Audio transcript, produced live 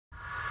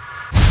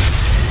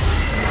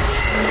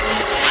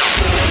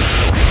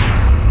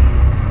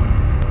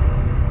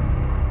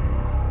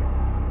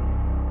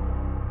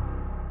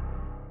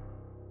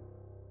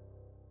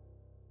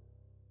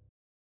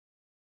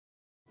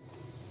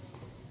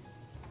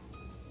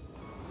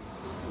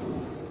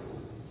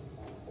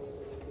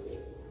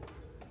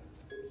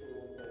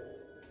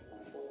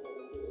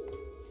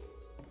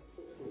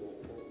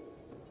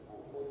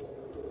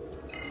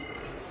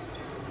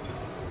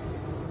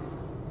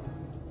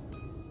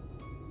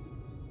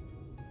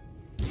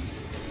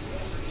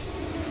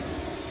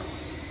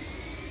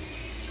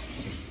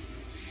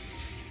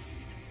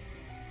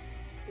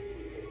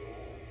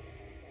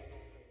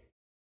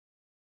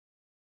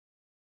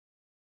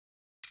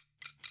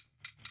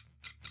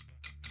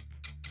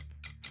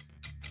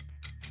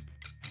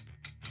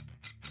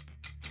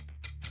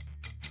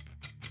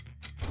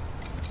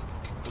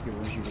Ok,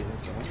 bon, j'y vais,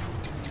 c'est bon.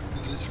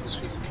 Vas-y, c'est parce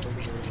que c'est le temps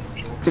que j'ai.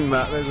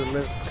 There's a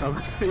lip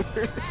coming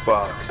here.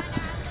 Wow.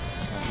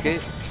 Ok,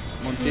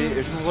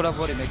 montez, j'ouvre la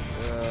voie les mecs.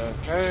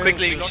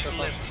 Quickly, launch the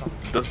lip.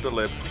 Just the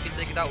lip. You can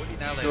take it out with you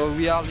now. So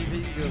we are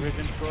leaving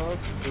Regent Rock,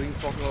 going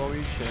for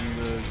Norwich and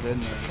then...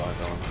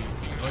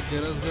 Okay,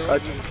 let's go.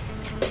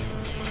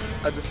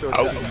 I just saw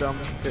a system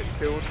get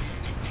killed.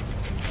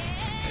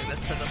 Okay,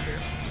 let's set up here.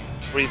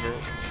 River.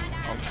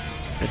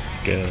 Let's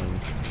go.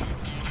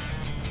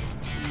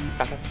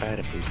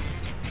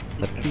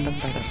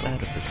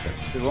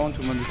 C'est bon,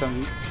 tout le monde est en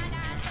vie.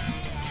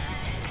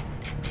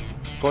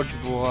 Paul, tu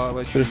pourras...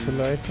 Ouais,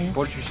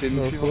 Paul, tu sais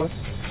nous suivre.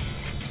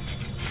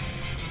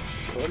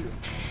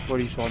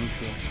 Paul, il saura nous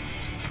suivre.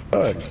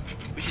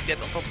 We should get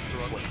on top of the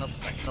rock,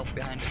 not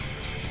behind it.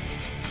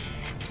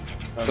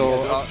 So,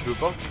 tu veux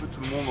pas un petit peu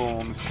tout le monde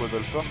en escouade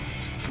alpha?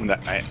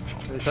 Ouais.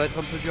 ça va être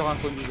un peu dur en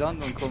conduisant,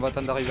 donc on va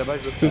attendre d'arriver là-bas,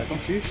 je le ferai en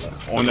plus.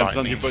 On a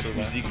besoin du pote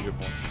musique, je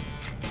pense.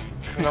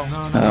 Non,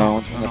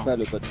 on n'a pas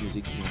le pote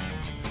musique.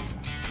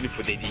 Il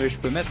faut des Mais je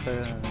peux mettre...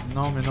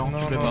 non, mais non,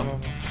 tu l'as pas.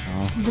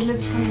 The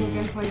lips coming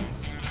again for you.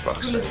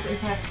 Two lips in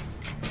fact.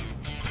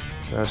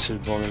 Ah, c'est le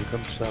bordel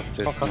comme ça,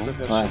 peut-être. En train de se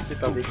faire chasser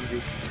par des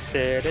guidés.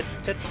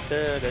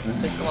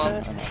 Come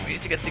on, we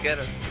need to get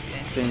together.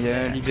 Il y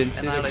a un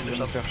l'IBNC là qui va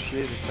nous faire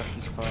chier, j'espère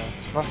qu'il sera...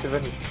 Non, c'est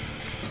Vanu.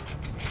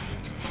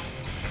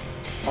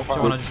 Enfin,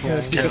 on a du fond,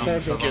 ça va.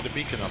 Get the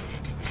beacon up.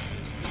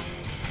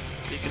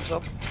 Beacons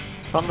up.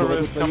 Thunder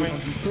is coming.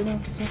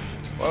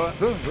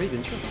 Oui,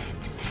 bien sûr.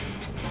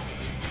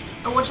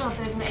 Oh, watch out,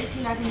 there's an AP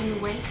lagging in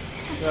the way.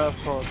 Yeah, I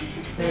thought. It's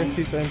insane.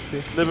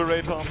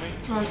 Liberate army.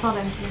 No, it's not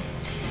empty.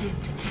 He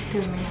just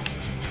killed me.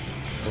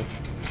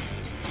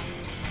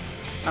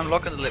 I'm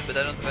locking the lip, but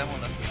I don't have ammo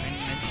left. I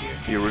need an here.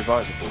 You're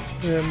revivable.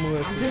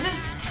 This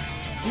is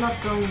not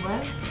going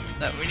well.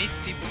 No, we need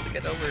people to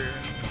get over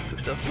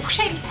to stuff. Oh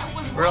shit, I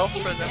was We're all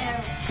walking spread out.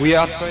 there. We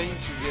are trying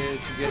to get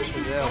How did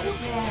you there. go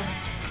there?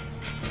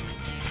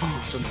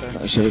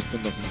 Sometimes. J'avais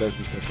spawn dans une base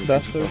juste à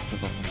côté.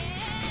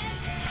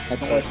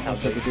 Attends, à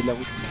côté de la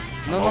route.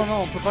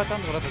 Non, on peut pas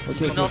attendre là parce que Ok,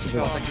 sinon ok, tu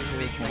vas attaquer,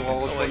 tu pourras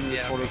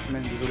reprendre sur le chemin,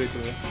 désolé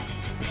toi.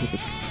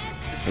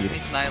 This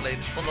is annihilated.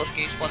 One of those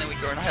games spawning we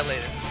go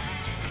annihilated.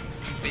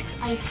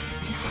 Beacon. I...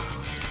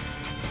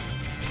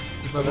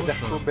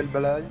 Verco, belle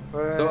balaye.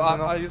 Ouais, So, non,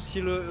 non. are you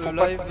still Faut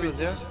pas live couper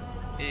there?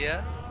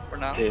 Yeah, for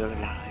now.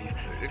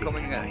 They're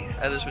coming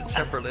at us with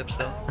separate lips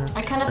though.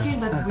 I kind of feel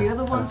that we're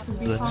the ones to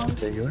be found.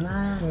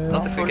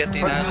 Not to forget the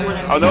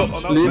annihilated. Oh no, oh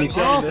no.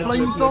 Oh,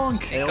 flying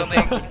tank! Coming.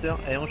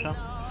 Et on chat.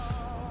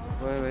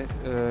 Ouais,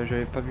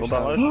 j'avais pas vu Bon ça.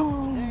 bah,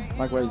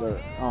 McWilder.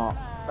 Ah,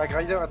 Ah,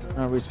 Grider, attends.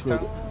 un Putain, respawn.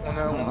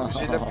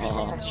 j'ai de la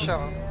puissance anti-char.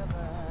 Hein.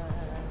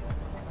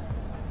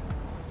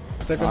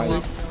 Ouais.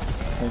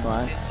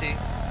 You see.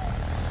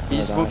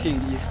 He's smoking.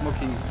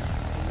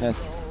 Yes.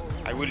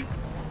 I will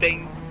take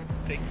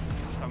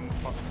some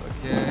fuck.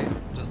 Okay,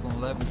 just on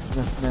left.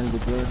 I smell the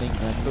burning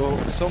man. So,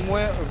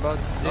 somewhere about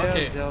there,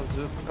 Okay. there's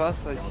a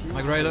pass I see.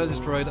 My Grailer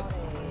destroyed.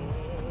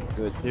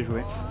 Good. Bien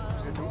joué.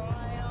 Vous êtes où?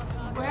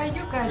 Where are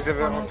you guys Vous avez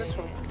from? avancé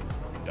sur le...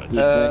 We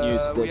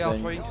are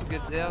Venue. trying to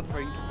get there,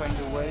 trying to find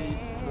a way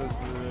because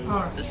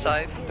Alright. The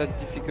side. that's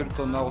difficult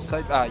on our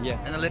side. Ah yeah,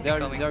 And a lip there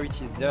coming.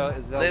 it is,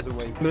 there's the Lip.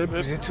 way.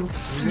 Vous êtes où?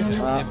 Vous êtes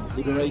où? Ah,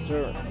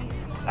 Liberator.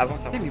 Avant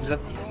ça. Eh, mais vous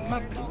avez une map.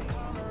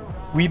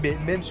 Oui, mais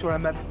même sur la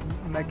map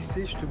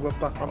maxée, je te vois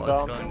pas. Oh, it's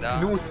going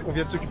down. Nous, on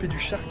vient de s'occuper du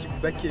char qui vous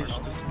baquait, je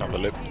te signale. Dans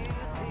le lip.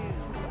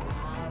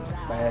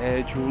 Bah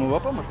tu me vois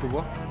pas, moi je te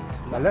vois.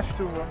 Bah là, je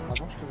te vois. Avant,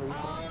 je te voyais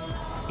pas.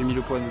 J'ai mis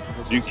le point de toute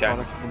façon, Du c'est par calme.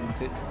 là qu'il faut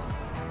monter.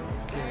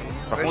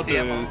 Par Ouais, contre, c'est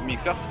ammo.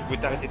 Mixer, si tu pouvais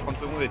t'arrêter 30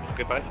 secondes et te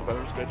préparer, c'est pas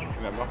mal parce que là tu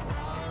fumes à mort.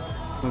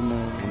 Comme,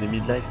 On est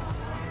mid-life.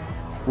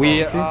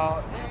 we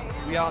are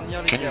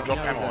near les Can you airs, drop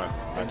near les ammo?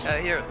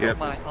 airs. Here, Yeah,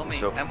 on me,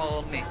 so- ammo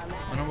on me.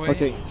 On our way.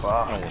 Ok.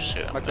 Oh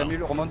shit.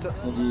 Macamule, remonte.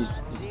 Andy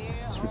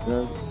is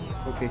repaired.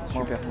 Ok,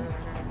 super.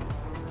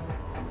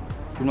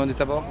 Tout le monde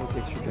est à bord?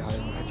 Ok, super.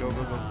 Go.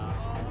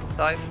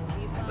 Dive.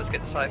 Let's get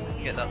the side.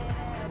 Get that.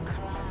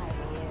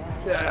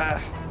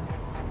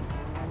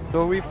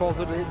 Sorry for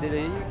the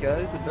delay,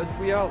 guys, but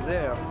we are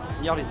there.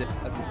 Near les airs.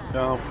 Attends. Il y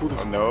a un foudre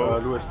Oh no. à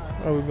l'ouest.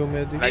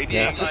 Like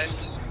the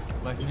side.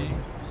 Lightning.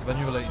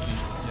 Vanu lightning.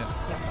 Yeah.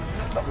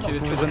 Ok, tu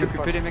vas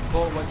m'occuper les mecs.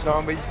 Non, mais il se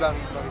barre, il se barre.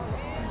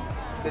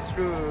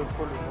 Laisse-le,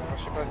 Paul. Enfin,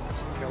 je sais pas, c'est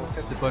qui numéro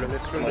 7. C'est Paul.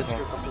 Laisse-le,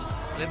 tant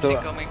pis. Lips So-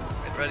 incoming.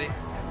 Get ready.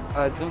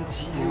 I don't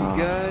see you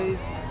guys.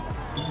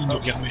 Il nous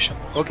regarde méchant.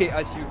 Ok,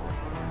 I see you.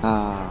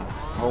 Ah,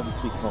 home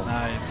sweet home.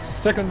 Nice.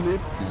 Second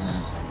lip.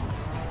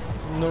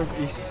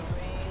 Northeast.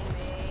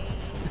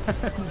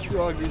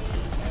 You are good.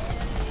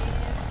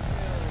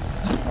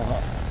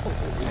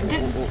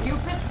 This is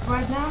stupid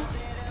right now.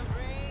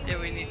 Yeah,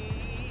 we need.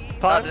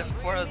 Time. They're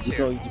before us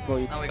here.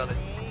 Deploy. Now we got it.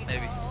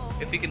 Maybe.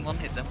 If we can one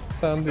hit them.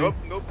 Nope.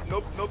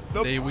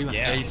 They will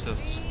Yeah. gate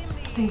us.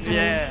 Thanks a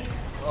lot.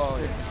 Oh,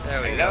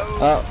 There we Hello.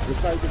 go. Ah, the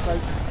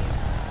fight.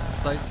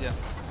 Sites, yeah.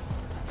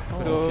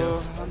 so,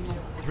 Kills.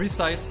 3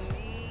 sites.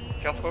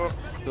 Careful.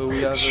 So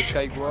we have a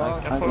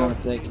Skyward. I'm gonna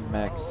take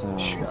Max.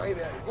 Je suis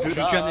arrivé. Je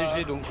suis un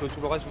léger, donc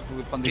tout le reste vous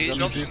pouvez prendre des Do you hommes.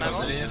 launch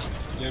now?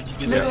 Il y a un big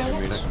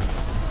Liberator.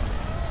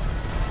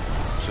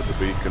 Set the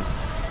beacon.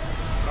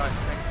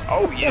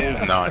 Oh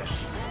yeah.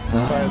 Nice.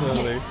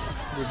 Finally.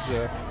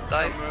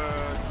 Time.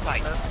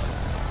 Fight.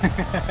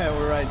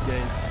 Alright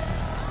guys,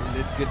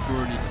 let's get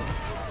rolling.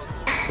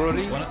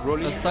 Rolling,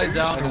 rolling. A side Je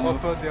down. crois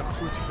pas d'air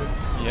coup, tu peux.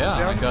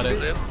 Yeah, I got it.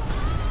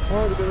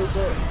 Oh, the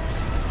Liberator.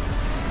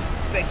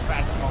 Take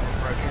back on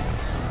pressure.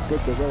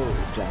 Get the road,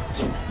 Jack.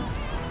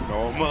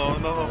 No, no,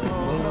 no.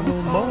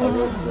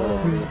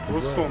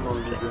 Où sont nos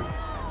leaders?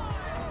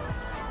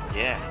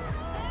 Yeah.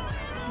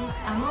 Use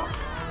ammo.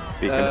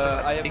 I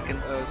have Beacon.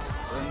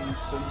 un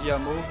Sundy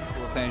ammo,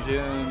 enfin j'ai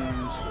un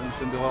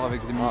Thunderer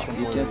avec des munitions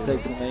You pour can les-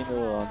 take the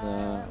ammo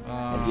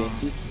on the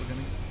axis.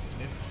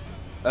 It's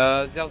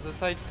There's a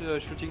site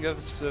shooting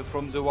us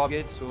from the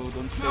Wargate, so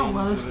don't stay Oh, in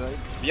well. the light.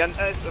 Behind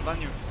us,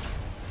 Vanu.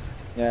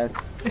 Yes.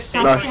 Is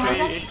side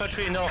behind us?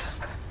 Infantry north.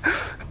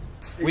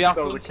 We are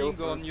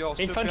counting on your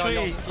superior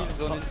Infantry.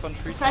 skills on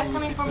infantry. Side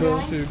coming from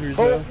behind?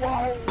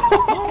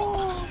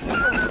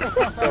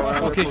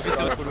 Ok, je vais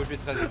te reloger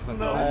très vite.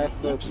 I have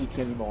no peak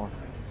anymore.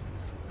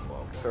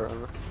 Sorry.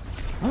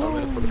 I'm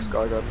gonna put the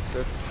sky guard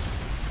instead.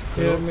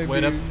 yeah, maybe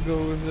wait up. Go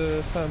with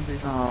the family.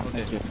 Oh,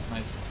 Okay, okay.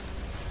 nice.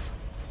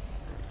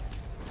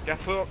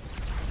 Careful.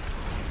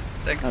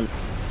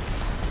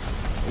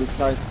 This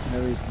side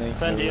carries name.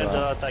 Friendly for,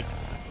 under attack.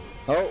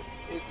 Oh,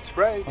 It's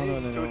Friday Oh,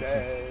 no,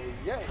 today.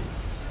 Yay.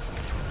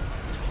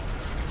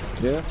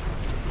 yeah.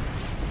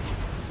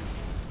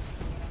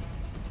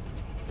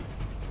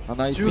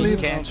 And I Two think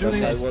leaves, that two I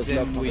leaves, was then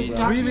left on we- the ground.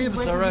 Darky, Three leaves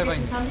where did you get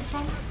arriving. the Sandy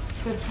from?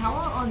 The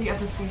tower or the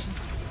upper station?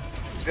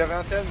 Vous avez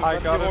un thème, I pas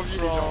got de it envie,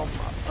 les gens.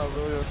 from a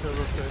royal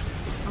rotation.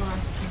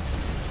 Alright,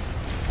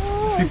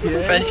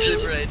 thanks. French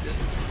liberated.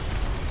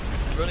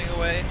 Running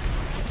away.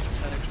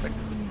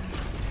 Unexpected.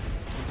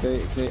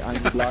 Okay, I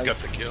need light. Got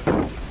the kill.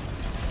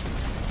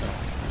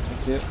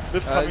 Okay.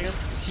 Lift coming in.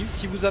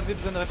 Si vous avez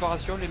besoin de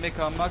réparation, les mecs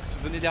à max,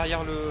 venez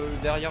derrière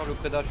le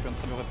prédat, je suis en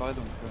train de le réparer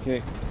donc.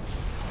 Okay.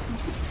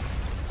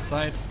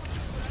 Sides.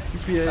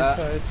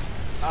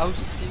 How's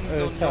things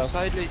on your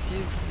side, Lacy?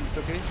 It's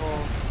okay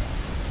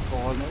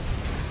for now?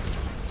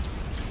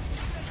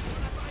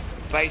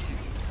 Fight.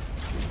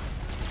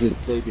 Just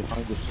stay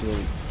behind the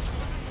shield.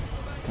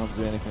 Can't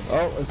do anything.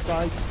 Oh, a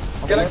side.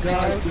 On the Galaxy,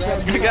 left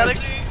side.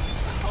 Galaxy!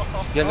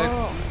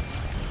 Galaxy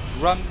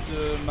rammed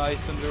my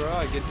Thunderer,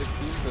 I get the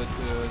kill, but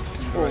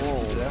Thunderer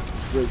is still there.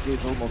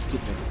 Warpgate almost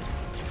killed me.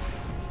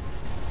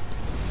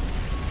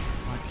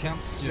 I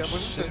can't see J'ai a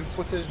l'impression que ça shit. nous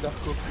protège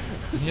d'Arco.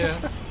 Yeah.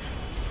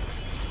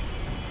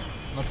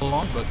 Not for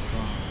long, but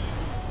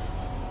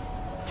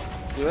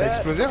T'as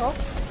explosé, hein?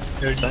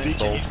 Il y a l'idée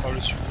qui arrive par le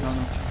sud. Non,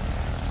 non.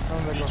 Ah,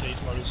 d'accord. Qui arrive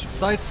par le sud.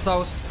 side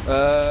south.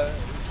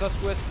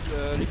 Southwest,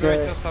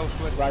 Liberator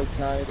southwest. Right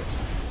side.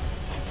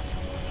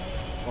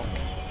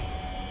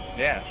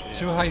 Yeah.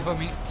 Too high for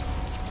me.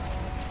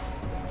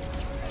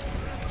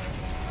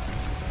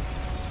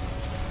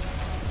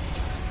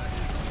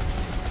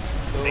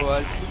 So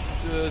I'll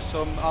put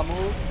some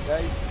ammo,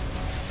 guys.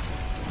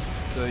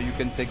 So you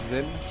can take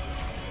them.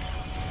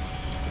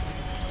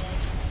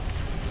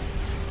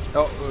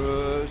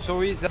 Oh,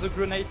 sorry, there's a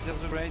grenade,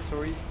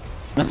 sorry.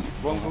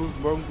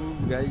 Wrong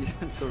move, guys,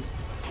 sorry.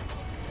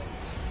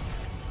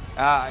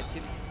 I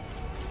can...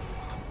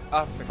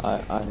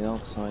 fuck. I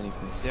don't saw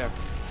anything. There.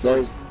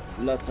 There's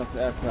lots of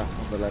aircraft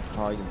on the left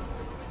side.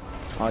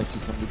 I see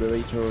some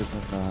liberators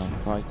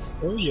and sites,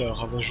 Oh, il y a un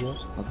ravageur.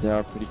 and they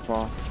are pretty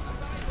far.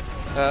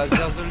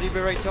 There's a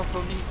Liberator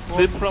coming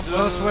from the...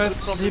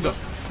 Southwest, Lib.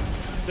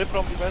 Lift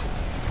from the west.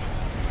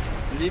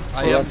 Lib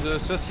I from am- the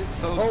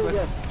southwest. Oh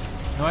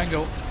yes! No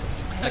angle.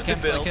 I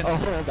can't. I can't. Oh,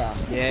 hold on.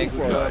 Yeah, It good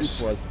was,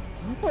 job.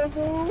 it was.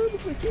 Oh no, the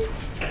freaking-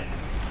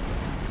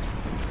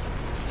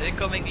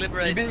 Incoming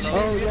liberated.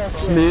 Oh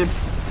yes!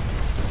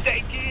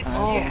 Take it.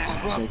 Oh,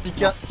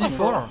 Yeah.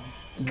 C4.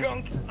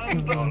 Gunt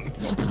and done.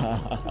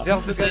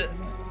 There's a guy...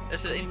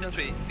 There's an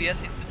infantry.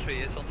 VS infantry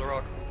is on the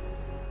rock.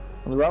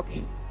 On the rock?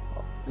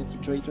 Oh,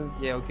 infiltrator?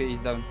 Yeah, okay,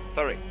 he's down.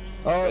 Sorry.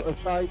 Oh, a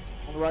side,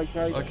 on the right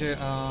side. Okay.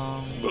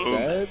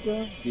 Dead.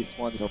 This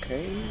one is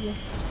okay.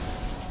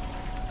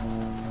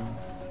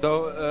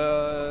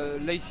 So,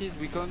 Laces,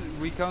 we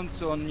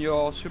count on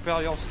your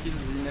superior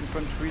skills in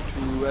infantry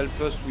to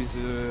help us with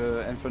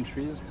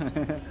infantries.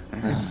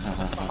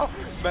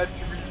 Matt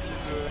with his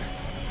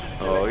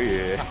Oh Galaxy.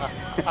 yeah.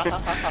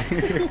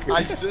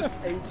 I just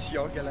ate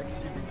your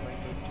Galaxy with my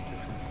mosquito.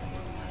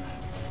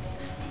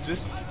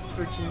 Just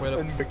fucking Wait up.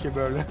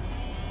 unbreakable.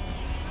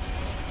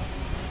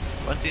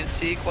 One in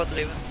C,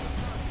 quadriven.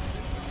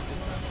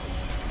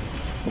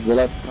 On the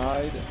left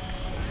side.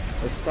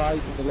 A side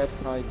on the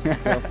left side.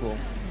 Careful.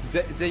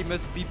 They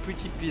must be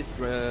pretty pissed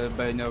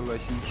by now, I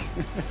think.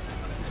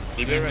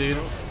 Indeed.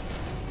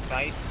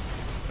 Fight.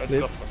 Let's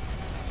Lift. go for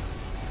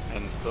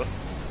and stuff.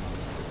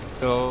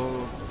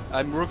 So,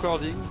 I'm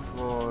recording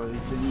for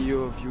if any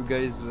of you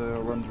guys are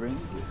wondering.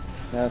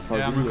 Yeah, for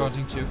Yeah, I'm video.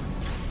 recording too.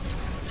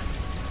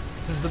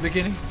 Since the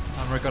beginning,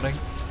 I'm recording.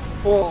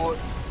 Oh,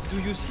 do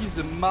you see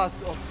the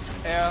mass of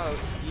air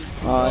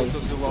out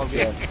of the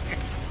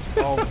Warpgate?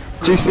 Oh.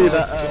 Do you see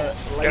that?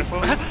 Careful. Lacy,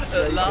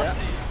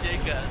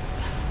 Jacob.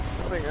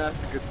 I think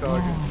that's a good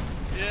target.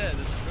 Yeah,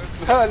 that's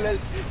perfect. Ah,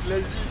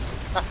 Lazy.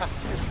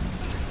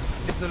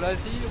 C'est the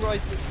Lacy,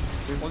 right?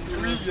 On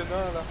the Oui, il y en a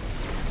un là.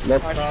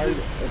 Left side,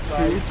 left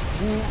side.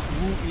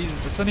 Who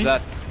is Sunny?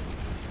 that?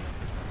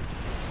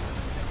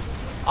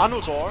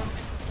 Anodor,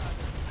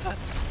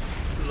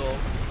 Lol.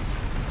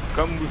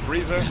 come with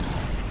Breather.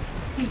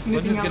 He's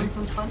Sonya's missing out getting- on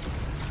some fun.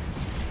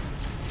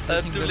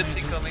 Taking Blue lipstick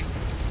damages. coming.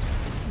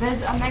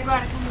 There's a Mag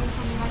Rider coming in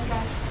from behind,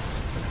 guys.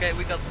 Okay,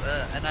 we got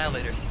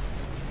annihilators.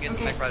 We get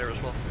Okay. Mac Rider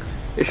as well.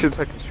 It should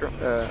take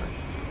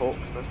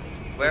Hawks, man.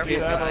 Where? Need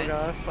ammo, Behind.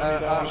 guys. I need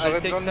ammo. I'll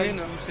J'aurais take besoin time d'une.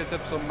 to set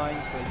up some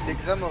mines. I think.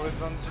 L'examen aurait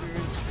besoin de 10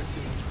 minutes si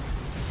possible.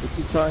 The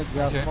two sides,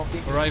 they are Okay,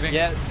 smoking. arriving.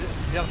 Yeah,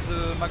 there's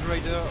a Mag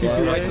Rider Yeah,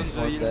 right one on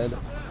the hill. dead.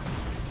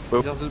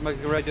 There's a Mag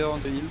Rider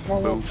on the hill.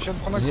 Oh, je viens de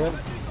prendre un Here?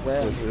 coup.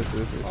 Where?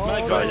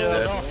 Mag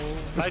Rider enough.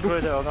 Mag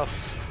Rider enough.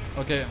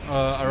 Okay,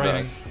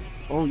 arriving.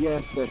 Oh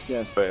yes, yes,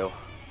 yes. Fail.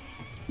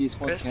 This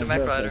one Where's the can Mac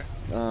help Rider?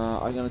 us.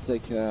 I'm gonna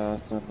take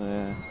some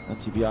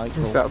antibiotics.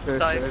 It's up here,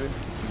 Dive.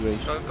 so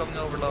So coming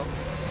over low.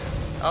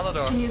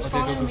 Another. Can you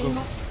spawn go, in go, go.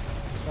 me?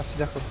 Merci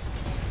Darko.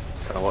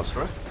 What,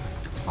 sorry?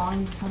 Spawn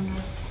in the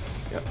sun.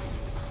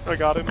 I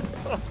got him.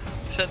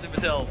 Send him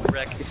a tell,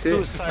 wreck. you see?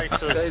 Two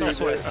sides are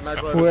southwest.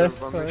 Mag Riders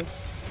over on me.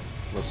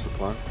 What's the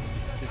plan?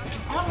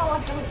 I don't know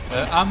what to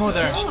do. Ammo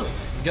there. Oh.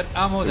 Get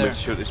ammo there.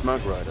 shoot this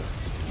Mag Rider.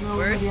 No,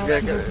 Where is nobody else Yeah,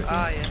 he go- doesn't see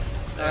Ah, us.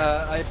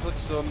 yeah. I put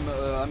some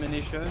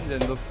ammunition,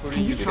 and hopefully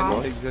Can you you try?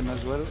 can take them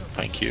as well.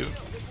 Thank you.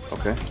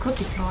 Okay. Could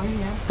deploy,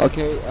 yeah.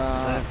 Okay,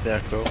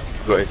 there, cool.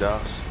 Got his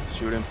ass.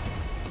 Shoot him.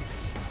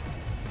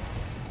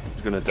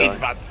 He's gonna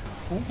die.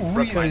 Où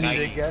ils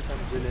les gars comme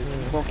je l'ai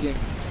dit. smoking.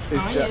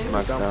 It's Ah, Jack. yes.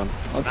 Mag down.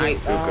 Okay,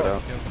 Good, good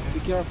out. be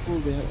careful,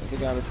 the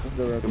guy that's in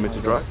the road. You want me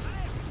to drive?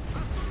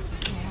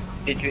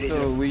 Yeah.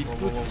 So we Whoa,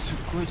 put whoa,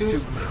 whoa. quite Do a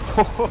it.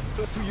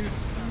 Do you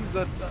see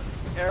that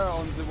air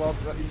on the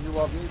in the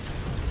Warpgate?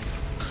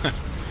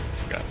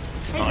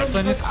 Hey,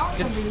 Sunny's that's our get-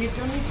 something. You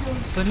don't need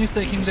to. Sunny's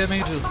taking Stop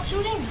damages.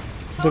 shooting.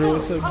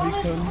 Solo.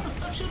 Solo,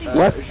 stop shooting.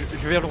 What?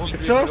 Je vais le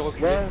reculer, je vais le reculer.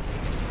 Where?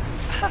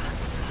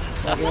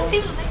 Don't see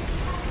the laser.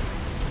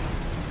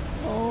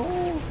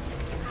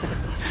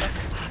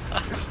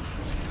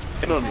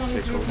 In on Panel the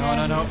is sickle. repairing.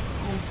 No, no, no.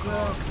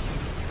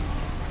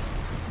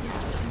 Yeah,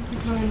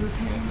 deploy and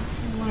repair.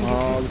 We wanna get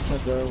Oh, the this.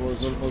 center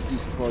was almost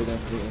destroyed and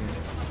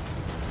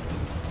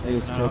they No, no,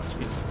 stopped.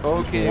 it's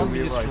Okay, won't be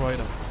we're right. destroyed.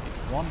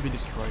 Won't be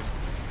destroyed.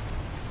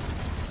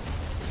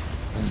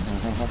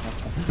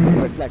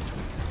 Reflect.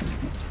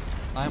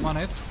 I'm on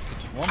it. It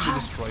won't be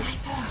destroyed.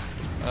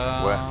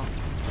 Where?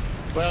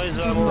 Where is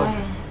Doesn't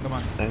matter. Come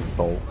on.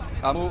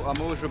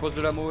 Ammo, je pose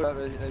de l'ammo.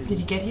 Did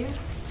he get you?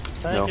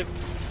 No.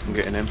 I'm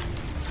getting him.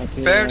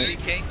 Okay, Apparently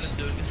Kane was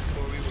doing this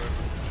before we were.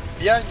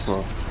 Behind.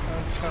 Well,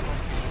 Putain, non.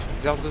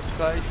 There's a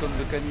site on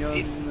the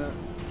canyon.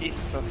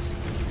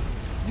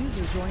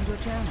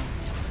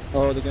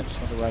 Oh, the gun's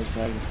on the right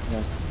side.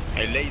 Yes.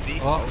 hey, lazy.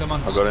 Oh, come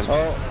on. I got him.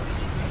 Oh,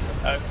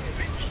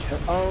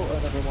 oh,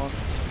 another one.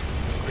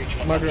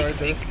 Mag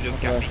Rider.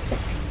 Yes.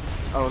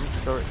 Oh, I'm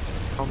sorry.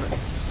 Comment.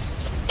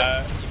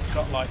 You've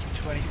got like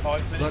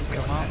 25 Zach,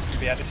 come on. to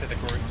be added to the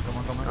group. Come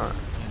on, come on. Alright.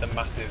 The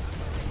massive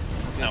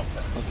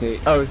outfit. Okay.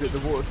 Oh, is it the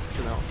water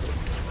system outfit?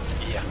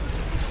 Yeah.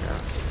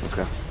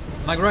 Okay.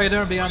 Mag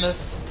Rider behind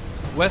us.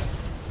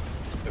 West.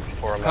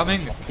 Before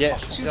Coming. Yeah,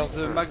 there's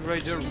a Mag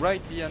Rider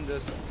right behind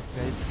us,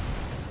 guys.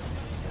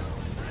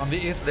 On the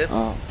east. Left.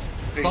 Oh,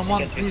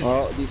 Someone, please.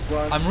 oh, this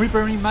one. I'm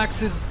repairing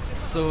Max's,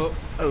 so.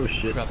 Oh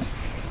shit. Crap.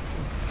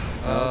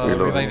 Reloading.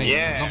 Reviving.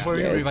 Yeah. Don't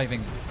worry, Yes.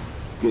 reviving.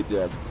 Good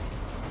job.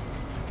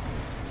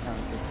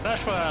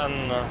 Flash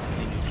one.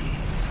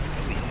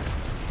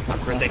 I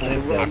protect you.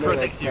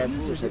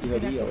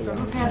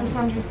 Repair the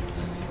sundry.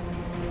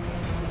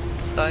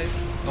 Dive.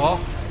 Oh,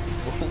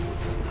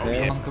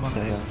 Okay. come on, come on.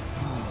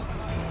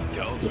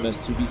 You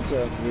must to be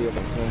strong, real of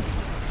course.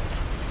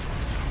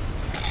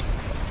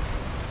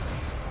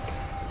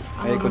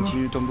 Allez,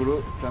 continue ton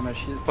boulot, flamme à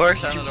shield.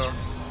 Where's Anador?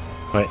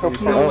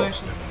 No, where's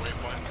he?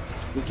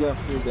 Be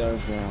careful,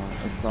 there's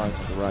a side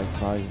on the right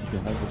side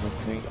behind the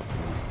thing.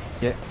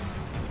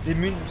 Les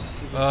munes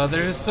aussi, c'est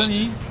There is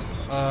Sunny,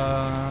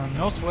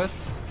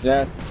 northwest.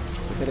 Yes,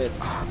 look at it.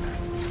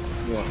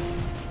 Yeah.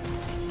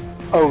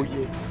 Oh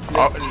yeah.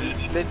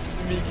 Let's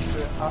mix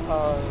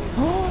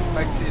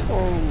Maxis.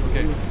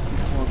 Okay,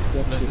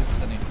 This so this is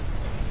Sunny.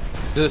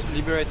 The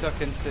Liberator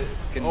can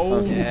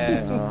Oh.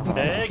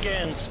 yeah.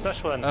 Again,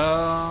 splash one.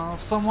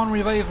 Someone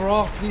revive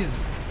Roar, please.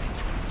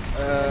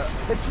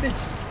 Let's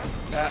mix.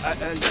 I'll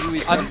do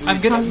it. I'm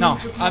getting no.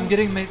 Sunny's I'm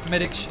getting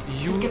medic.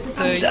 You Get the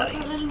stay. sundry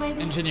outside a little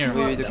maybe? engineer. To,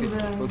 Oui, to ok,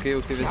 the-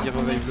 ok, to vas-y,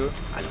 outside. revive-le.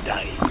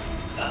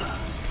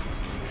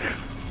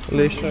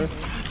 Leisure.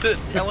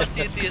 I want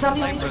TNT as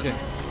Sunny a on his sniper. Okay,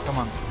 come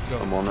on, go.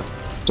 I'm on it.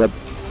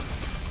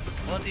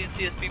 I want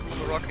TNT as people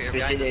who rock here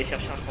behind us.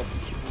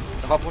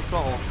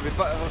 rapproche-toi, je vais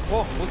pas...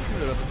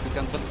 recule là, parce que t'es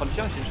en train de prendre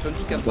cher, j'ai le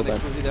Sonic qui est en train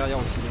d'exploser derrière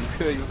aussi, donc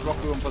il va falloir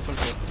qu'on fasse le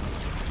choix.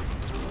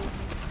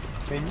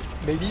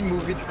 Maybe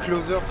move it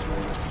closer to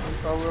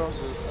power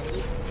the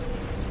Sonic.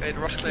 Okay,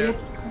 rush clear.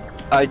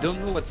 I don't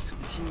know what's...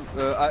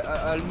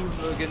 I'll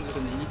move again the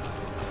Sonic,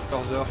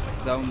 further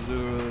down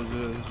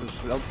the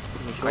slope.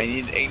 I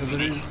need 8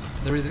 minutes.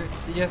 There is...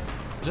 Yes,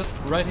 just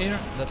right here,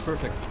 that's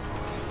perfect.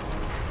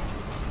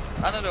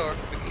 Another door,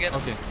 we can get it.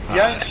 Okay.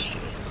 Yeah.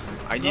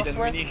 I need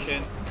Northwest.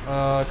 ammunition.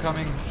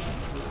 Coming.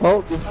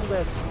 Oh, behind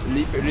us.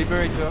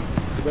 Liberator.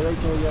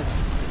 Liberator, yes.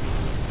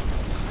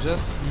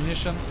 Just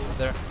munition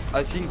there.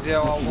 I think they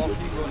are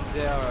working on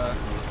their...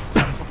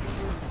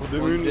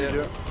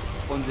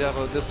 on their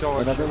duster.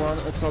 Another one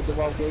outside the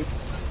Warpgate.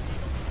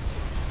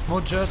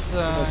 Move just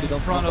in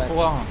front of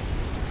War.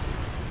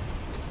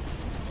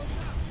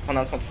 On est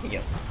en train de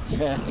finir.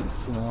 Yes.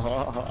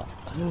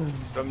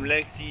 Comme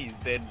Lacy is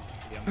dead.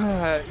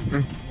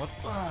 What?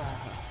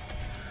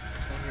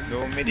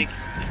 No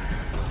medics.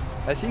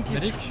 I think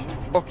it's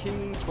Medic?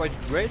 working quite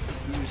great,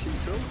 do you think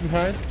so?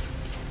 Behind.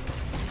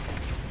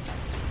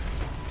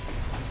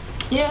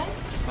 Yeah.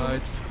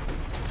 It's...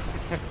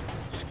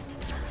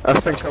 I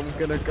think I'm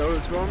gonna go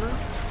as well now.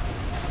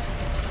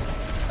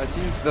 I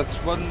think that's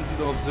one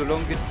of the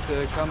longest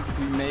camp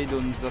we made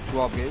on that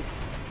Warpgate.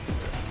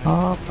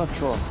 I'm not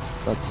sure,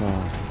 but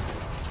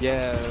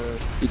Yeah,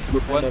 it's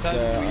good one that,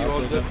 time we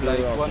hold up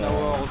like 1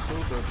 hour or so,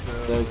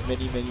 but... there's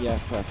many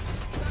aircraft.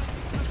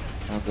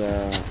 And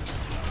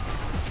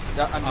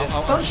yeah, I'm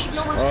dead. Don't shoot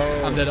no one.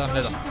 I'm dead, I'm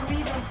Don't dead. shoot the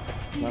Reaver.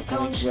 Please Not don't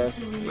going shoot west.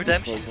 the Reaver.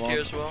 Redemption's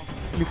here as well.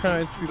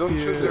 Behind. Don't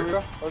shoot the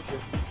river. Okay.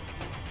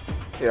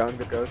 Yeah, I'm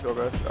gonna go as well,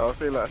 guys. I'll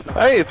see you later.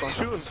 Hey, it's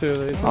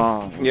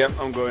shooting. Yep,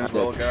 I'm going as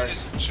well,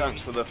 guys.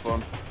 Chance for the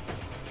fun.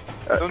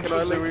 Don't Can shoot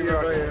I the leave you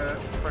river.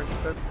 a French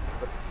sentence?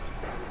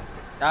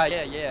 Ah,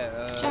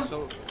 yeah,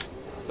 Sure.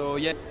 so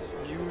yeah,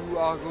 you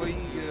are going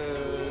to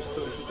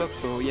stop,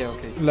 so yeah,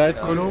 okay.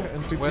 Colo,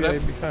 wait up.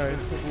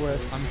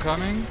 I'm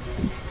coming.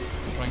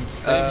 Trying to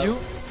save you.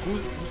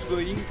 Who's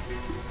going?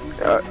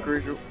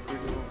 Grujo.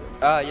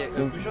 Ah, yeah,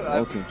 I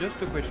have Okay.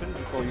 just a question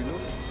before you know.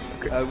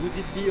 Okay. Would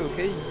it be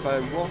okay if I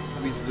work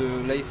with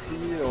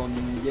Lacy on,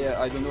 yeah,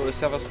 I don't know, a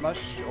server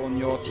smash on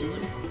your team?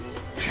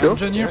 Sure.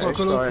 Engineer for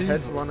Colo, I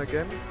please. had one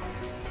again.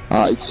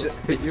 It's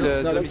not the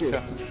a mixer.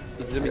 gift.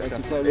 It's the mixer.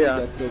 To tell you Yeah.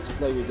 that to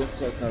play with them,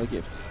 so it's not a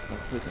gift. It's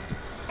not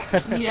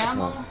present. Need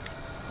ammo.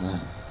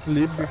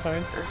 Leave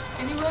behind.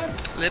 Anywhere?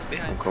 Lip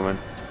behind. Coming.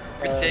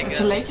 We can take It's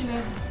a it. lazy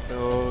lid.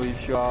 So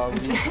if you are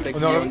willing to take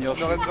On me aurait on your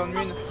besoin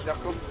d'une,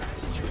 Darko.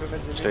 Si tu peux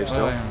mettre des Stay dégâts.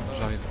 still. Ouais,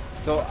 j'arrive.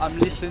 So I'm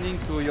listening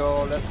to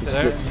your last There,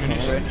 sentence.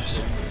 munitions.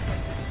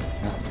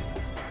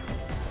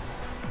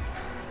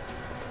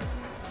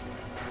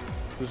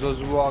 To those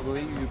who are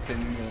going, you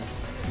can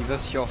give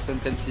us your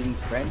sentence in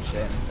French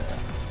and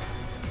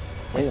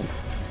Yeah.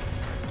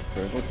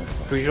 Very good.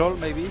 visual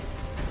maybe?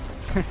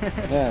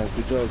 Yeah,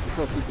 good job.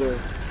 Because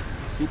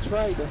he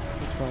tried.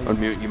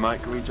 Unmute your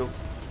mic, Regel.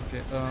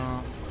 Okay,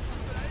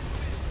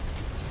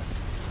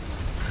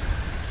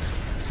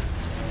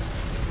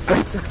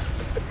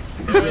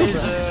 There is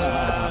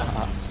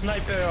a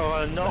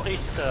sniper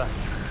northeast.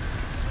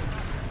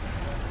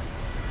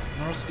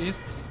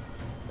 northeast.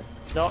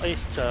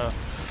 Northeast.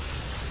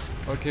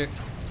 Okay,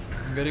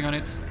 I'm getting on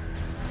it.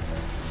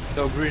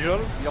 So visual,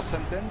 your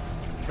sentence?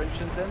 French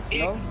sentence?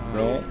 No?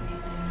 No.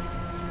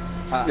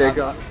 Yeah,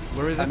 go on.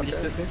 Where is I'm,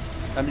 it?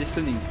 I'm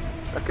listening.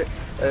 Ok,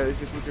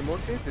 je vous ai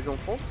mangé des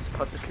enfants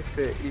parce que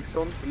ils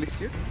sont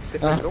délicieux.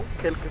 Cependant,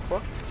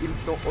 quelquefois, ils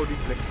sont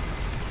horribles.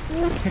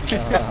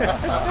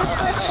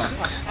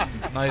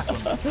 Nice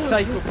one.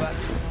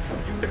 Psychopath.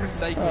 You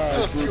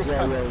psychopath. Good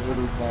job,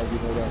 really bad, you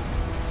know that.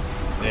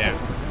 Yeah.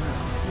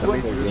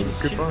 What,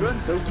 children?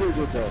 Thank you,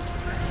 good job.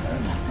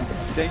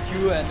 Thank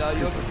you, and I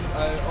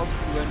hope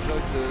you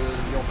enjoyed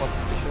your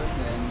participation.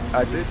 And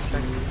I did,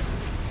 thank you.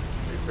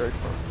 It's very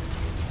fun.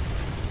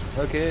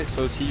 Okay,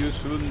 so see you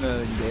soon in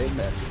game.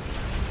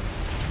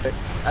 Okay.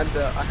 And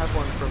I have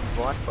one from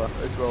Viper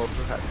as well,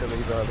 who had to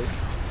leave early.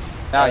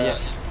 Ah, yeah.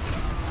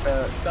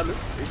 Salut,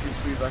 je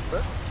suis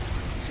Viper.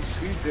 Je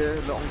suis de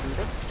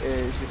l'Angleterre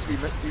et je suis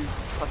Matthew's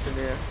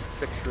partenaire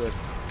sexuel.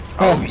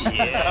 Oh yeah!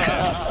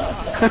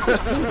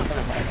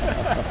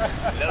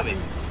 Love it.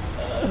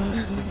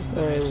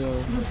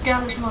 The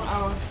scam is not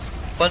ours.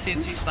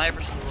 20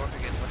 snipers will work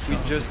again. We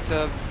just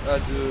have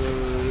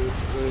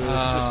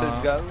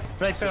suicide gal.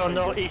 Sniper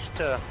northeast.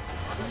 The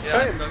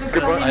I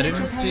Sonic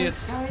didn't is see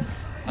with it.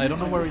 guys. I don't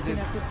know where it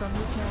is.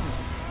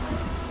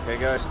 Okay,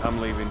 guys,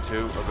 I'm leaving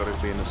too. I've got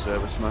to be in the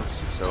service match,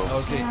 so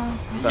Okay. Yeah.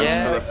 thanks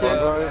Yeah, for the fun,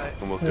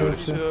 and we'll do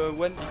this.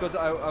 When because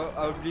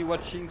I'll be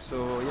watching,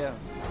 so yeah,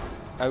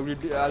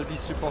 I'll be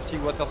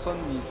supporting Waterson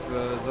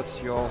if that's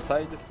your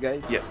side,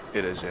 guys. Yeah,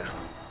 it is. Yeah.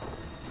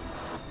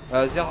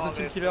 There's a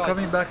team killer.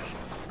 Coming back.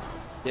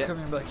 Yeah.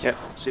 Coming back. Yeah.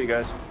 See you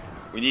guys.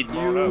 We need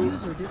more.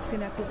 User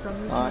disconnected from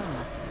your channel.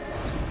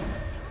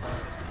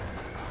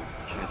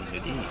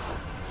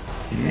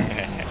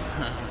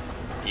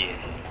 Yeah.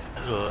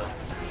 Good.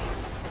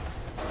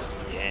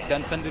 Yeah. T'es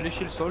en train de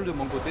lécher le sol de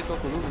mon côté, toi,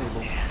 Colo, mais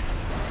bon.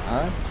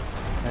 Ah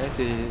ouais,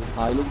 t'es...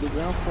 I look the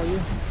ground for you.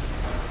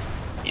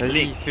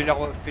 Vas-y,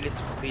 fais-les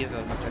souffrir,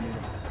 ma canule.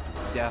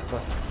 Derrière toi.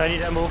 Allez,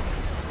 l'amo.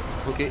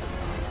 Ok.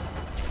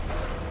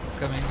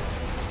 Coming.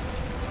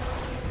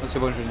 Oh, c'est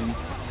bon, je l'ai mis.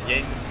 Il y a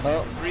une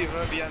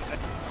river behind.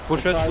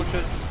 Push-us,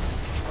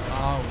 push-us.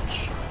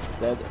 Ouch.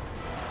 Dead.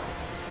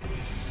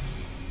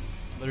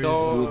 There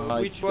So,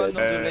 is which one of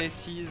the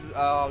laces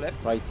are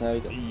left? Right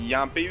side. Il y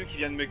a un PU qui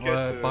vient de me cut.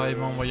 Ouais,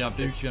 pareillement, moi il y a un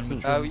PU qui vient de me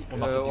tuer. Ah oui, On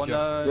marque on petit a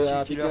cœur. un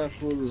Yeah, team be killer.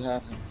 careful, we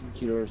have team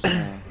killers.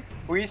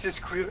 Oui, c'est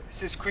Squiggle.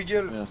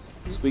 Yes.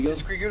 C'est Squiggle.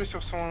 Squiggle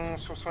sur son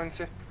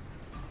NC.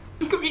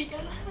 Squiggle.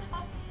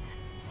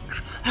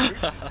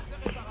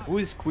 Who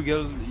is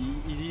Squiggle?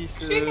 Is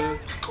this... Squiggle.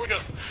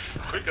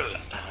 Squiggle,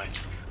 that's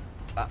nice.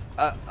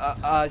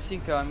 I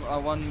think I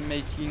want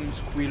making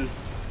squill.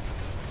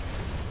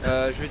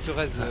 Je vais te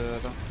raise,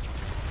 attends.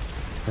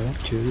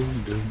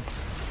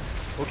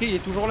 Ok, il est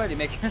toujours là, les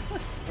mecs.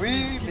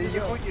 Oui, mais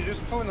il je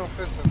spawn en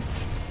fait.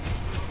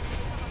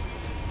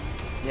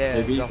 Yeah,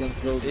 Maybe you there's,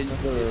 can close the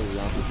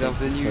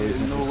center. there's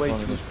no way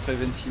to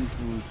prevent him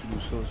to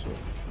do so.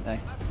 Yeah.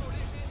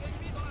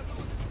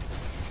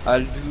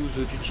 I'll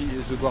do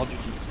the guard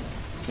duty.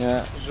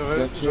 Yeah.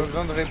 Je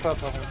reviendrai pas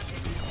par contre.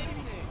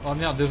 Oh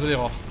merde, désolé,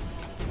 Roar.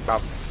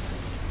 Bam.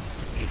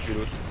 J'ai tué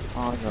l'autre.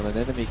 Oh, no, an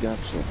enemy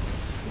gunshot.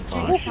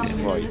 Jack's coming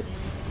in a right. little.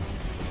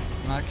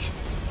 Mac.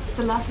 It's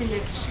a Lacy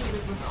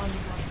shielded with only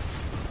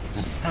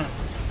gun.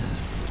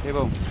 Et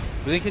bon,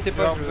 vous inquiétez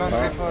pas, Je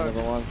reviendrai pas.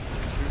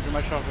 je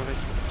m'achargerai.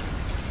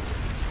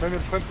 Ouais, mais le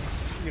problème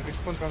c'est qu'il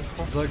respawn plein de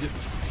fois. Zog.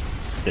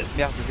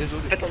 Merde,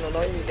 désolé. En fait, on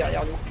en a une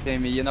derrière nous. Putain,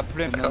 mais il y en a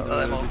plein de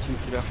team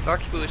killers.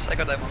 Dark boost, I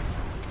got that one.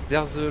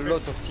 There's a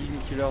lot of team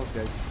killers,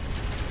 guys.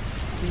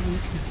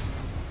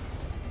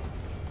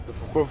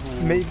 Pourquoi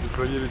vous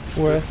déployez les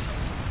displays? Ouais.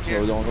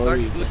 So don't Dark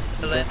worry, boost,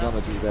 we're Elena.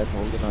 gonna do that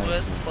Where's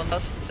organized.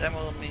 Bondas?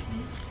 Ammo on me.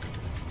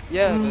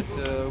 Yeah,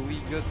 but we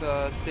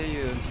gotta stay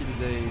until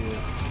they...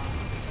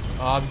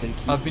 I've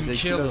been they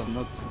kill killed us,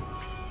 not...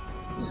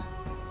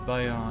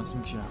 by a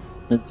team killer.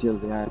 Until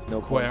they have no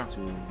Where? points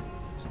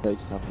to take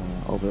some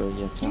over,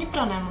 yes. Can you put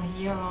on ammo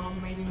here or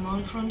maybe more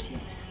in front here?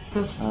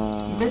 Because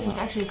this is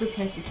actually a good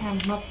place to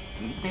camp, not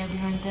there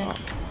behind there.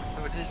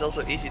 Oh, this is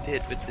also easy to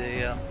hit with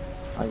the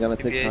I'm gonna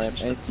take some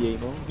aviation.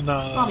 anti-ammo.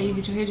 It's not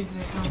easy to hit if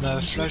they On come. a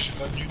un flash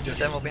Vanu There's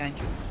derrière. ammo behind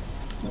you.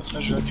 On a un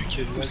flash Vanu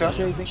qui est Où là ça?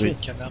 derrière le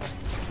canard.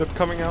 Yep,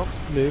 coming out.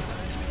 Live.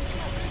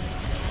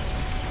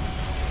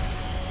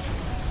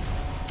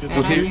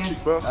 Okay, yeah.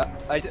 Kick buff.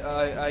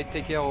 I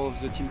take care of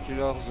the team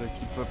killers,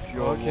 keep up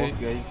your Okay. work,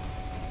 guys.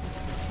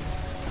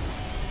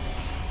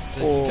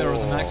 Take care of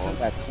the maxes.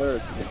 That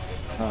hurts.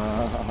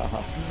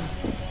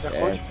 Vers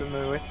quoi tu peux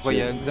me... Ouais. Ouais, il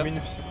y a un zap.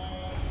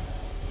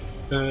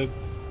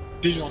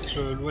 Pile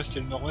entre l'ouest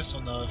et le nord-ouest,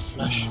 on a un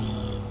flash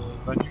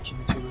Vanu qui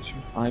nous tire dessus.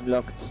 I'm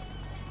locked.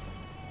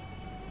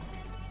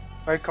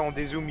 Ouais, quand on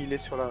dézoome, il est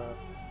sur la...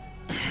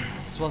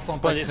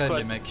 60 Pas les crèves, squads.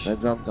 les mecs.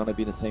 That's not gonna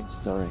be the same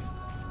story.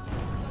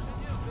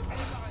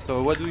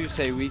 So what do you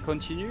say? We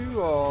continue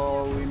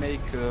or we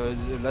make the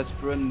last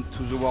run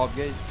to the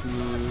Warpgate to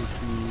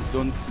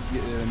don't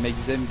make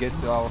them get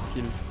our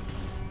kill?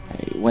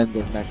 Hey, when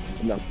the max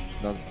is locked,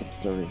 it's not the same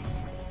story.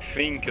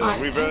 Think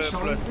I'm river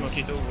sure plus this-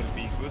 Mosquito will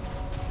be good.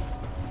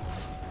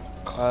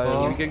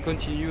 We can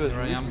continue as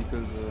Here I well am.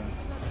 because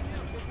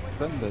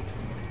fun, but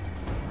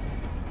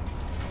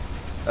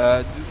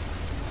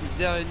is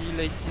there any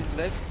laces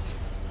left?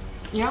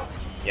 Yep.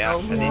 Yeah,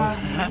 We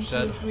have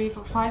Shad. 1, 2, 3,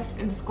 4, 5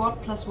 in the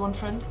squad plus one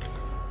friend.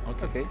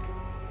 Okay.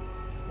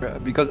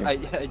 Because I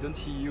don't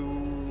see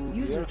you.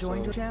 User here,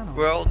 joined your so... channel.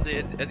 We're all at the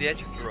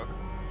edge of the rock.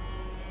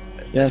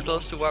 Yes. As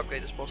close to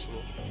Warpgate as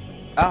possible.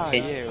 Ah,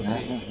 yeah,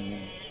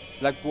 okay.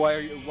 Like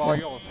warriors.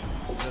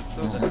 That's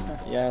so.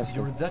 Yes.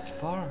 You're that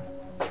far?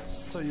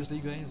 Seriously,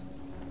 guys?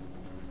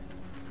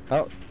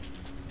 Oh,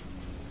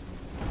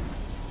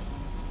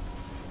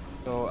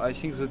 So I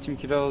think the team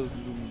killers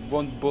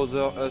won't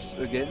bother us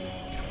again.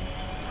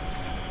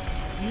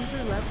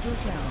 User left your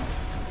channel.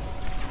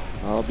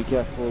 oh, be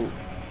careful.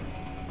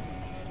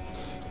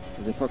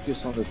 They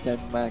focus on the same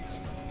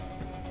max.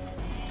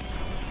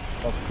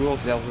 Of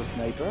course, there's a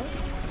sniper.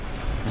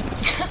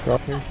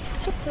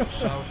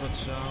 Watch out,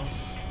 watch out.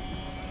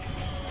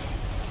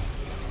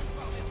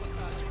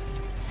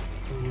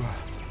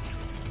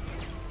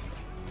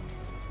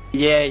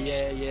 Yeah,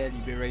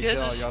 Liberator, Yes,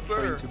 a you're spur.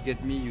 trying to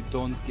get me, you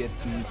don't get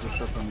me the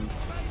shot on me.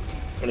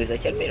 On les a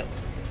calmés là.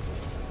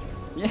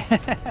 I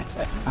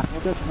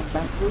forgot some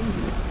batteries.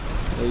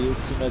 They use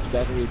too much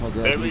battery for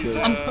the There is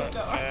video.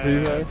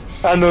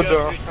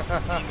 Another. in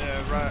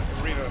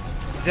river.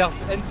 There's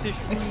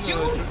NC It's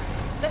Shun.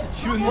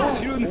 Shun!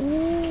 Shun.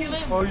 Kill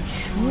him! Oh, il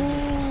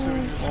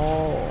shoot.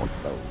 Oh,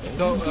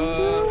 no.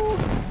 So,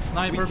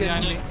 Sniper we can-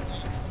 behind me.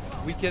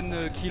 we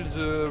can kill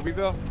the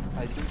river.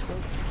 I think so.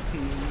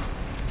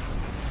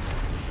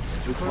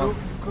 Which Colo, one?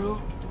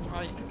 Colo.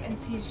 Aye.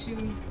 It's NC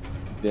Shun.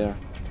 There.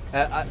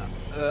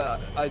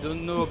 I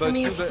don't know He's about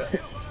coming you, up.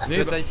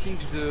 but I think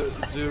the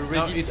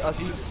Reddit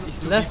it's is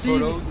to be Lacy.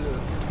 followed.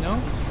 No?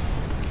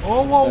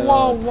 Oh,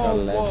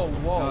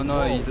 whoa.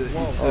 No, it's the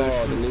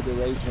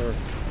liberator.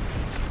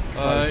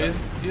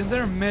 Is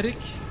there a medic?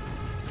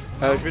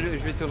 Je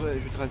vais te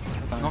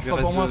non, c'est pas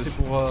pour moi, c'est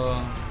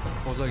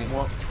pour Zog.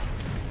 Moi.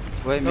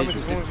 Ouais, mais c'est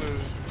bon,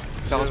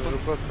 je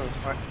pop,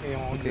 ouais, et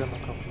en exam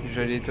encore.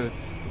 J'allais te...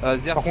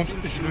 Par contre,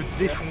 je le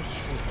défonce,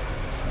 Shun.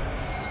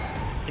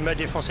 Il m'a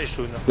défoncé,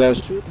 Shun.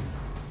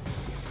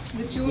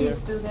 The tune is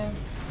still there.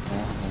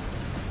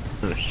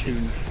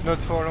 Not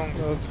for long.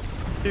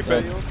 He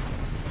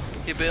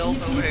bailed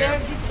He's over there, here.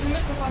 he's in the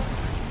midst of us.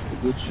 The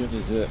good Shun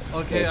is there.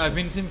 Okay, I've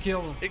been team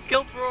killed. He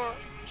killed Roar.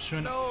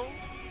 Shun. No.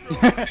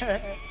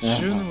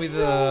 Shun with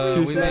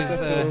his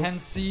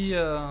Hansi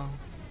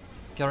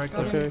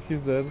character. Okay,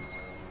 he's dead.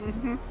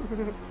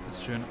 It's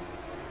Shun.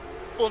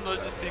 Oh no,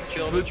 just being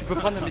killed. Tu peux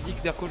prendre un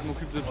médic, Derko, je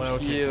m'occupe de tout ce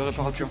qui est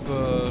réparation.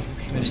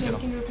 Je suis médic alors.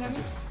 Can you repair me?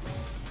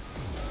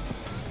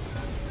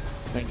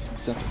 Thanks,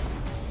 Missa.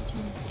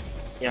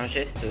 Il y a un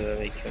geste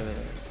avec...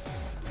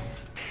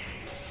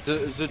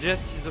 The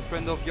Jest is a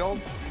friend of yours.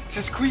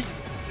 C'est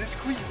Squeeze,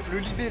 le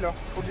libé là,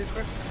 faut le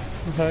détruire.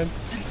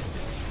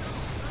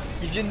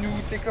 Ils viennent nous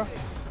TK.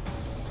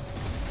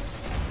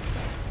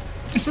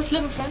 Is this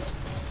little friend?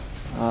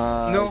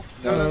 No.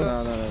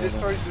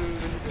 Destroy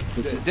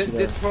the libé.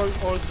 Destroy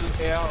all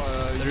the air.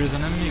 There is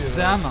an enemy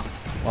exam.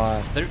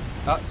 Why?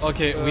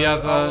 Okay, we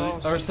have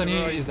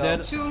Arsani is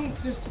dead. Tune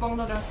to spawn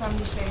at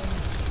Arsani shade.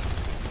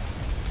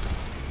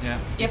 Yeah,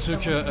 he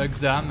took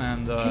exam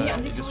and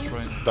he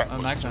destroyed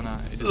Max and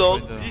he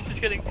destroyed the... He's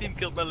just getting team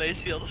killed by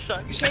Lacy all the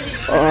time. Shady.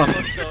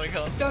 What's going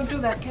on? Don't do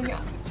that, can you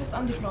just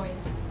undeploy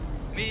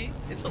it? Me?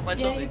 It's not my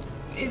Yeah, zombie.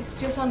 it's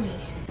just Andy.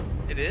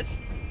 It is?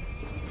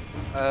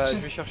 Je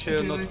vais chercher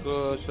un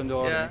autre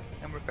Thunder. Yeah,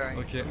 I'm repairing.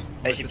 Ok.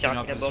 J'ai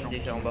pirate un bombe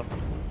déjà en bas.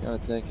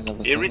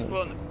 Et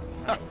respawn.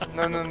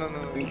 Non.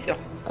 Mixer.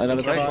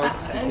 Another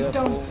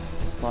Don't.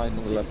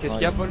 Qu'est-ce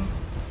qu'il y a, Paul?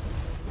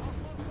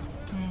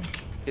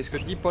 Qu'est-ce que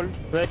je dis, Paul?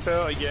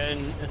 Sniper again,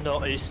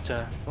 northeast.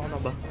 En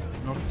bas.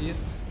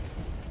 Northeast.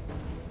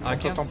 I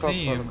can't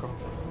see him.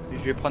 Je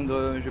vais prendre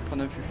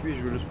un fufu et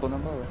je vais le spawn en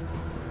bas, ouais.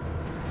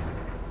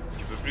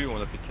 Tu peux plus, on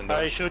a plus de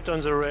thunder. I shoot on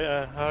the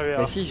area.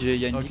 Bah si, il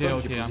y a une icône,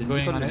 Okay, j'ai I'm posé une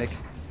going icône, on mec.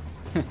 it.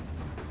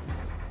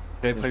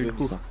 J'avais prévu le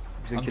coup,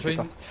 vous inquiétez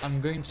pas. I'm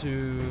going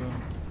to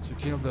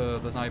kill the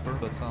sniper,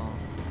 but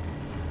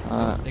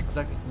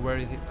exactly where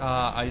it is.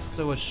 I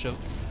saw a shot.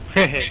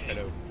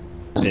 Hello.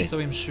 I saw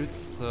him shoot.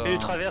 So... Il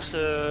traverse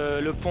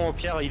le pont aux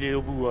pierres, il est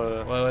au bout.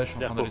 Ouais, je suis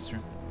en train d'aller dessus.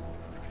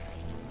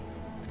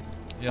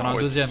 Il y en a un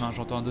deuxième, hein,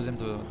 j'entends un deuxième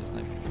de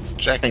sniper.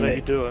 Jack,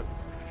 ouais. Deux, ouais.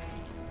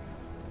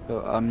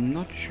 I'm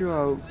not sure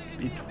how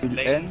it will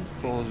end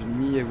for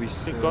me with...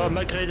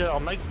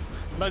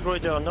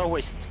 Magrider,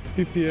 northwest.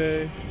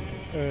 PPA,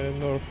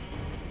 north.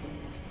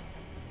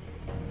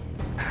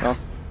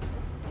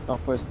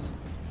 Northwest.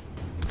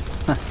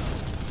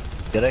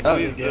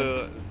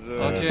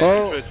 Okay,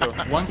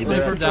 one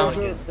sniper down.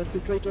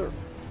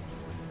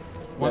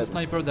 One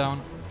sniper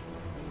down.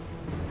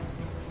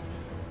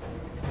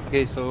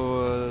 Okay,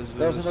 so...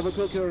 There's another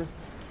cloaker.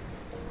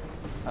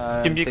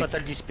 Tu me dis quand t'as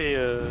le display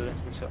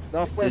comme ça.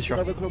 Northwest,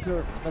 another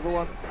cloaker, another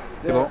one.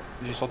 C'est bon,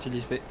 j'ai sorti le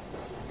display.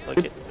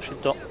 Ok, je suis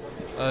dedans.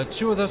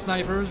 Two other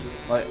snipers.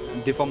 Ouais,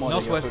 défends-moi,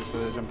 Northwest.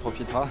 j'en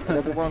profitera.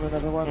 Another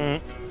one.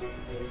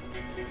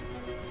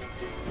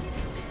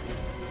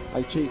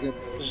 I chase him.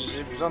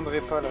 J'ai besoin de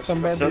répa là.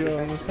 Somebody on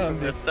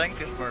The tank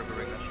is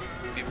murdering us.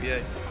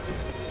 PPA.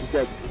 He's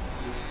dead.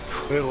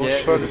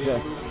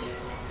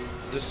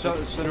 The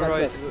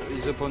sunrise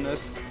is upon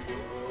us.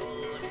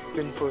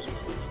 Une pause.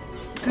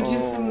 Could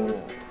use some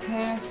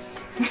pairs.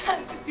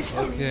 Could use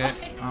some Okay,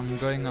 I'm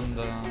going on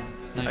the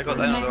sniper. I got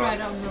Make another right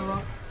rock. on the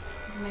rock.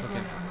 Make Okay.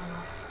 right on the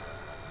rock.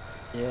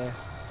 Yeah.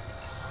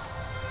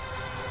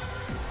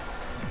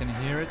 I can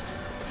hear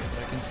it,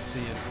 I can see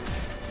it.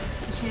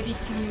 Shady,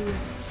 can you...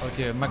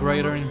 Okay,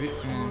 Magrider in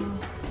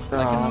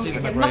I can see the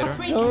Okay, number Magrider.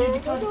 3, can you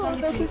deploy the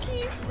Sandy, please?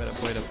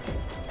 Wait up.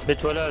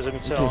 Mets-toi là, The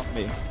Mixer.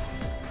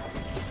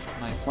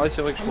 Nice. Ouais,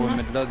 c'est vrai que je pourrais me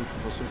mettre là, de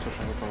toute façon, ça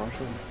change pas grand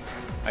chose.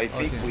 I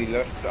think we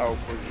left our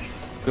position.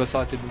 Tu dois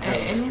s'arrêter de bouger,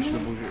 Elena? je vais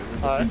bouger.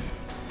 Ouais.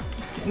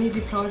 Can you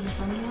deploy the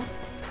Sandy?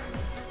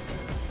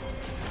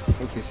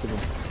 Ok, c'est bon.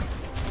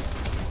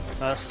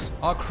 Nice.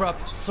 Oh crap,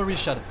 sorry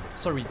Shad,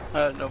 sorry.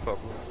 No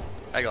problem.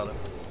 I got him.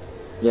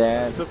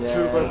 Yeah, Step 2,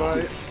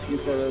 bye-bye.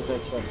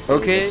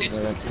 Okay,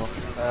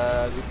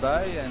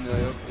 goodbye, and I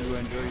hope you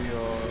enjoy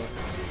your...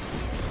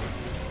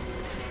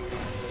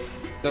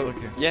 So,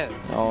 Okay. yeah,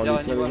 Oh, is there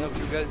literally. anyone of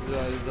you guys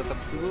that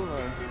have to go?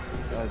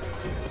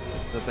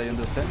 That I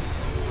understand.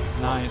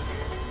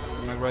 Nice.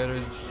 Magrider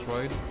is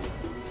destroyed.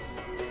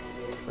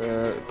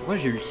 Pourquoi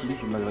j'ai eu le kill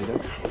du Magrider?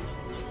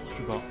 Je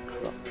sais pas.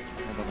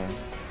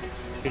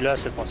 Et là,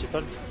 c'est le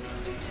principal.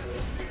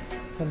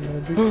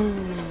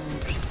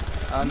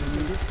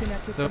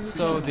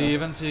 So the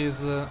event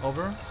is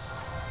over?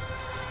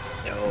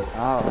 I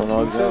don't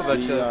know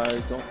exactly, so, but,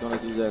 I don't wanna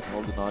do that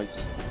all the night.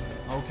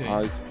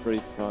 Okay. It's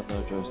pretty fun,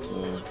 just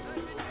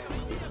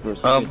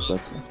first Um, minute,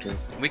 but okay.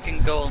 We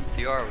can go on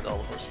TR with all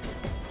of us.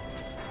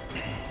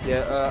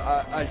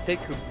 Yeah, I'll take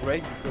a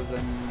break because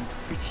I'm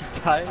pretty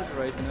tired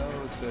right now,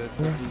 so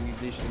talking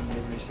English and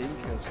everything.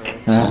 So.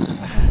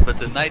 But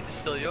the night is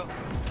still young.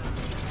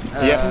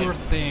 Yeah. Poor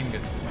thing.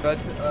 But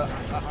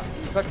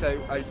in fact,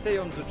 I'll stay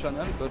on the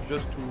channel, but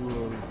just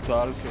to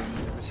talk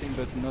and everything,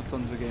 but not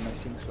on the game, I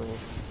think. So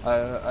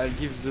I'll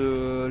give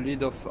the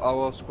lead of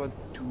our squad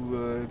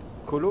to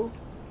Colo.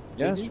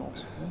 Yeah, maybe? sure.